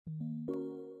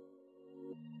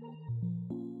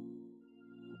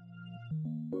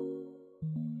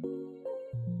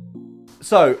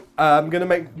So, I'm going to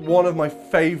make one of my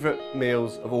favourite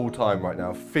meals of all time right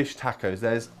now, fish tacos.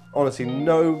 There's honestly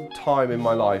no time in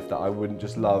my life that I wouldn't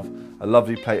just love a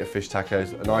lovely plate of fish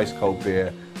tacos, an ice cold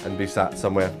beer, and be sat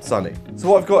somewhere sunny. So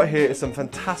what I've got here is some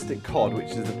fantastic cod,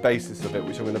 which is the basis of it,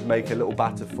 which I'm going to make a little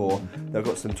batter for. Then I've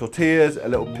got some tortillas, a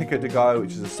little pico de gallo,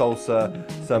 which is a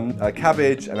salsa, some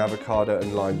cabbage and avocado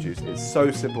and lime juice. It's so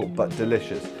simple but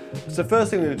delicious. So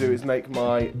first thing I'm going to do is make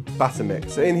my batter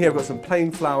mix. So in here I've got some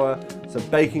plain flour, some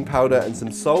baking powder and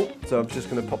some salt. So I'm just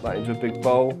going to pop that into a big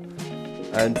bowl.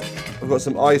 And I've got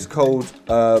some ice cold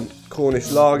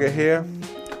Cornish lager here.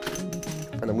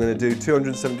 And I'm going to do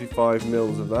 275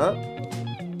 mils of that.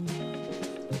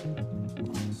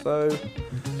 So,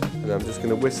 and I'm just going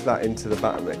to whisk that into the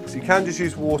batter mix. You can just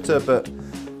use water, but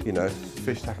you know,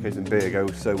 fish tacos and beer go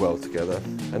so well together.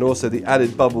 And also the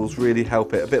added bubbles really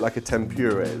help it, a bit like a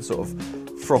tempura. It sort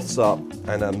of froths up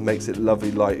and makes it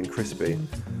lovely, light and crispy.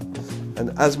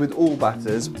 And as with all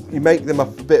batters, you make them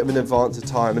up a bit in advance of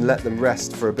time and let them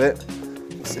rest for a bit.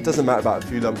 It doesn't matter about a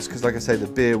few lumps because, like I say, the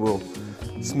beer will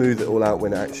smooth it all out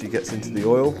when it actually gets into the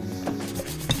oil.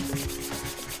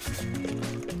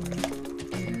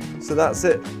 So that's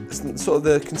it. It's sort of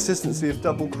the consistency of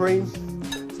double cream.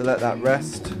 So let that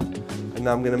rest. And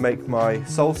now I'm going to make my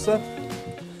salsa.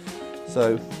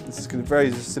 So this is going to be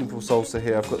a very simple salsa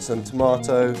here. I've got some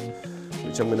tomato,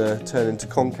 which I'm going to turn into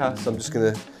concasse. I'm just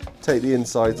going to take the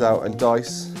insides out and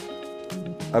dice.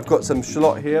 I've got some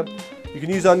shallot here. You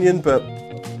can use onion, but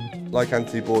like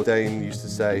Anthony Bourdain used to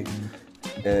say,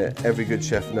 every good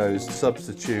chef knows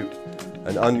substitute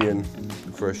an onion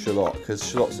for a shallot, because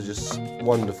shallots are just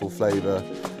wonderful flavour,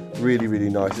 really, really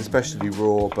nice, especially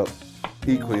raw, but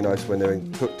equally nice when they're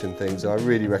cooked and things. And I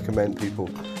really recommend people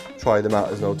try them out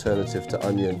as an alternative to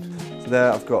onion. So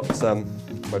there I've got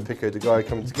my pico de gallo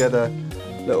coming together,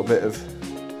 a little bit of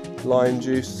lime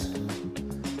juice,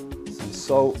 some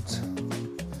salt.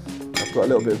 I've got a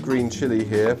little bit of green chilli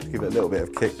here to give it a little bit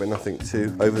of kick, but nothing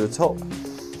too over the top.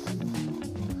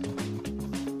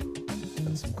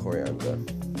 And some coriander.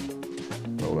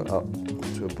 Roll it up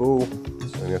into a ball, so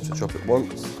you only have to chop it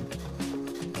once.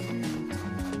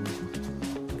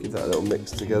 Give that a little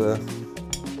mix together.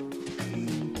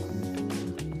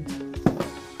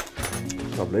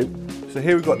 Lovely. So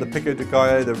here we've got the pico de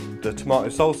gallo, the tomato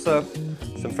salsa,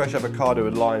 some fresh avocado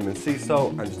with lime and sea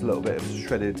salt, and just a little bit of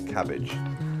shredded cabbage.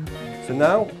 So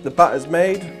now the batter's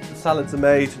made, the salads are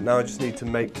made. Now I just need to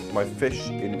make my fish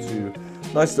into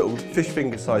nice little fish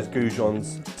finger sized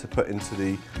goujons to put into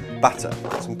the batter.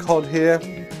 Got some cod here,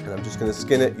 and I'm just going to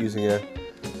skin it using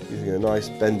a nice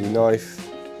bendy knife.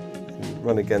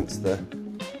 Run against the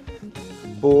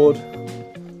board.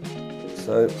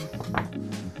 So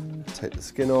take the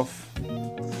skin off,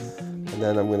 and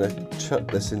then I'm going to chop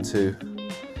this into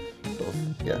sort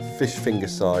of fish finger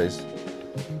size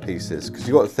pieces, because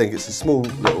you've got to think it's a small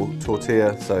little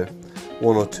tortilla, so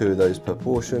one or two of those per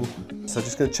portion. So I'm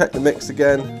just going to check the mix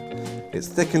again. It's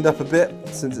thickened up a bit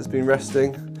since it's been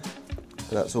resting, and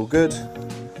that's all good.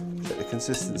 Check the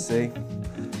consistency,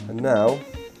 and now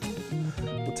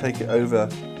we'll take it over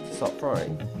to start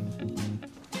frying.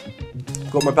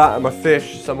 I've got my batter and my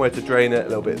fish, somewhere to drain it, a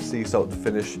little bit of sea salt to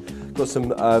finish. Got some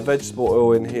vegetable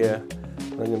oil in here,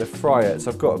 and I'm going to fry it.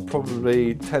 So I've got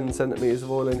probably 10 centimetres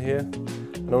of oil in here.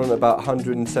 And I'm on about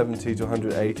 170 to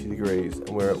 180 degrees, and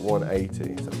we're at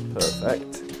 180, so that's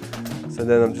perfect. So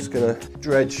then I'm just going to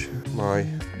dredge my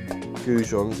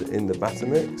goujons in the batter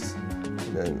mix,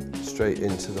 and then straight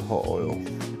into the hot oil.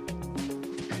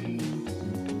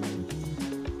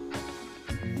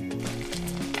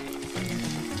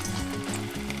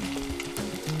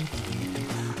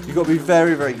 You've got to be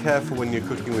very, very careful when you're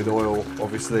cooking with oil,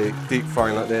 obviously, deep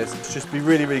frying like this. Just be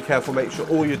really, really careful, make sure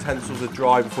all your utensils are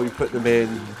dry before you put them in,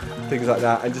 things like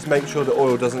that, and just make sure the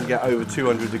oil doesn't get over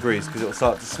 200 degrees because it'll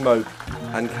start to smoke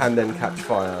and can then catch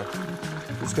fire.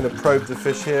 Just going to probe the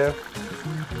fish here,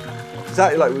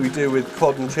 exactly like what we do with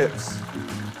cod and chips.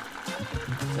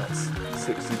 That's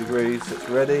 60 degrees, so it's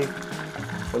ready.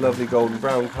 A lovely golden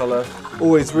brown colour.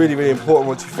 Always really, really important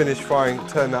once you finish frying,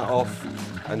 turn that off.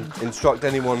 And instruct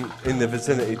anyone in the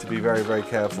vicinity to be very, very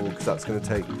careful, because that's going to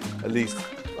take at least,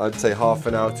 I'd say, half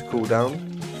an hour to cool down.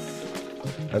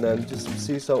 And then just some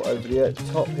sea salt over the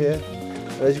top here.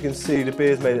 And as you can see, the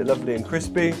beer's made it lovely and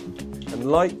crispy and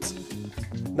light.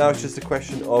 Now it's just a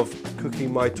question of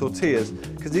cooking my tortillas,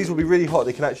 because these will be really hot.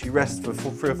 They can actually rest for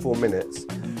 3 or 4 minutes.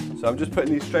 So I'm just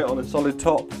putting these straight on a solid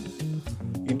top.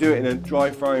 You can do it in a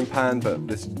dry frying pan, but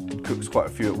this cooks quite a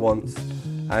few at once.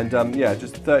 And yeah,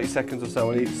 just 30 seconds or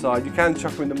so on each side. You can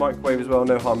chuck them in the microwave as well,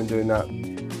 no harm in doing that.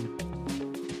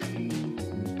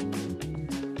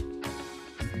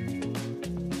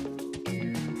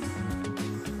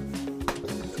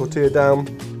 tortilla down,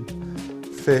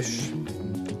 fish,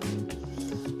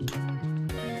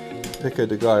 pico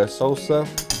de gallo salsa,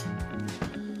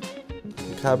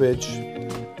 cabbage,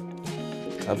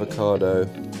 avocado,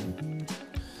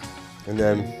 and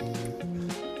then,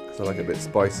 because I like it a bit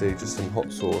spicy, just some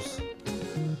hot sauce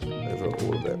over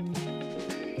all of it.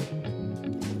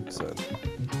 So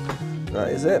that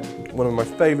is it. One of my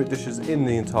favourite dishes in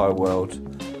the entire world.